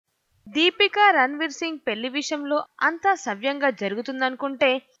దీపికా రణ్వీర్ సింగ్ పెళ్లి విషయంలో అంతా సవ్యంగా జరుగుతుందనుకుంటే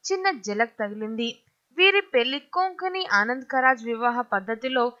చిన్న జలక్ తగిలింది. వీరి పెళ్లి కొంకణి ఆనంద్ కరాజ్ వివాహ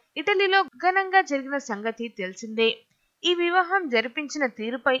పద్ధతిలో ఇటలీలో ఘనంగా జరిగిన సంగతి తెలిసిందే. ఈ వివాహం జరిపించిన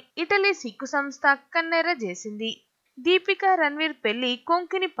తీరుపై ఇటలీ సిక్కు సంస్థ కన్నెర్ర చేసింది. దీపికా రణ్వీర్ పెళ్లి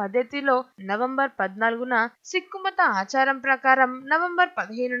కొంకణి పద్ధతిలో నవంబర్ 14న, సిక్కుమత ఆచారం ప్రకారం నవంబర్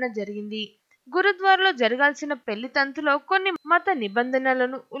 15న జరిగింది. గురుద్వారాలో జరగాల్సిన పెళ్లి తంతులో కొన్ని మత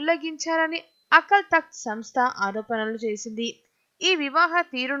నిబంధనలను ఉల్లంఘించారని అకల్ తఖ్త్ సంస్థ ఆరోపణలు చేసింది. ఈ వివాహ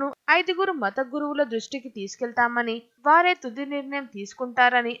తీరును 5గురు మత గురువుల దృష్టికి తీసుకెళ్తామని, వారే తుది నిర్ణయం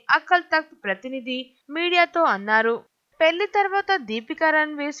తీసుకుంటారని అకల్ తఖ్త్ ప్రతినిధి మీడియాతో అన్నారు. పెళ్లి తర్వాత దీపికా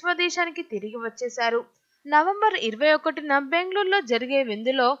రణ్వీర్ స్వదేశానికి తిరిగి వచ్చేశారు. నవంబర్ 21న బెంగళూరులో జరిగే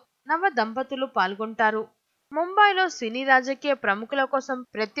విందులో నవ దంపతులు పాల్గొంటారు. ముంబైలో సినీ రాజకీయ ప్రముఖుల కోసం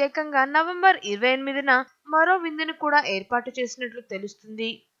ప్రత్యేకంగా నవంబర్ 28న మరో విందును కూడా ఏర్పాటు చేసినట్లు తెలుస్తుంది.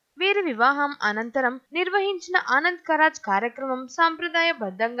 వీరి వివాహం అనంతరం నిర్వహించిన ఆనంద్ కరాజ్ కార్యక్రమం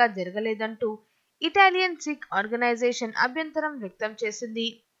సాంప్రదాయబద్ధంగా జరగలేదంటూ ఇటాలియన్ సిక్ ఆర్గనైజేషన్ అభ్యంతరం వ్యక్తం చేసింది.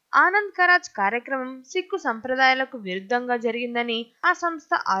 ఆనంద్ కరాజ్ కార్యక్రమం సిక్కు సంప్రదాయాలకు విరుద్ధంగా జరిగిందని ఆ సంస్థ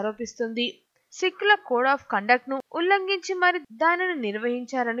ఆరోపిస్తుంది. సిక్కుల కోడ్ ఆఫ్ కండక్ట్ ను ఉల్లంఘించి మరి దానిని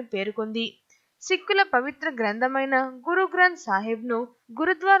నిర్వహించారని పేర్కొంది. సిక్కుల పవిత్ర గ్రంథమైన గురు గ్రంథ్ సాహిబ్ ను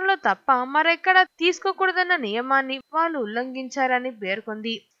గురుద్వారాలో తప్ప మరెక్కడా తీసుకోకూడదన్న నియమాన్ని వాళ్ళు ఉల్లంఘించారని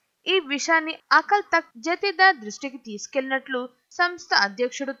పేర్కొంది. ఈ విషయాన్ని అకల్ తఖ్త్ జతీదార్ దృష్టికి తీసుకెళ్లినట్లు సంస్థ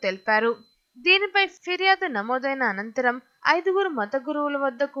అధ్యక్షుడు తెలిపారు. దీనిపై ఫిర్యాదు నమోదైన అనంతరం 5గురు మత గురువుల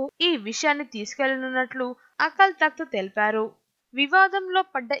వద్దకు ఈ విషయాన్ని తీసుకెళ్లనున్నట్లు అకల్ తఖ్త్ తెలిపారు. వివాదంలో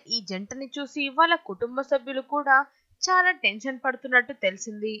పడ్డ ఈ జంటని చూసి వాళ్ళ కుటుంబ సభ్యులు కూడా చాలా టెన్షన్ పడుతున్నట్టు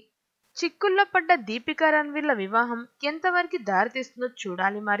తెలిసింది. చిక్కుల్లో పడ్డ దీపికా రణ్వీర్ల వివాహం ఎంతవరకు దారితీస్తుందో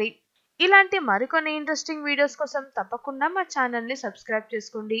చూడాలి మరి. ఇలాంటి మరికొన్ని ఇంట్రెస్టింగ్ వీడియోస్ కోసం తప్పకుండా మా ఛానల్ని సబ్స్క్రైబ్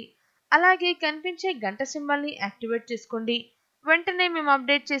చేసుకోండి. అలాగే కనిపించే గంట సింబల్ని యాక్టివేట్ చేసుకోండి. వెంటనే మేము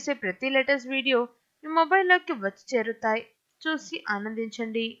అప్డేట్ చేసే ప్రతి లేటెస్ట్ వీడియో మీ మొబైల్లోకి వచ్చి చేరుతాయి. చూసి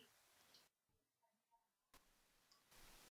ఆనందించండి.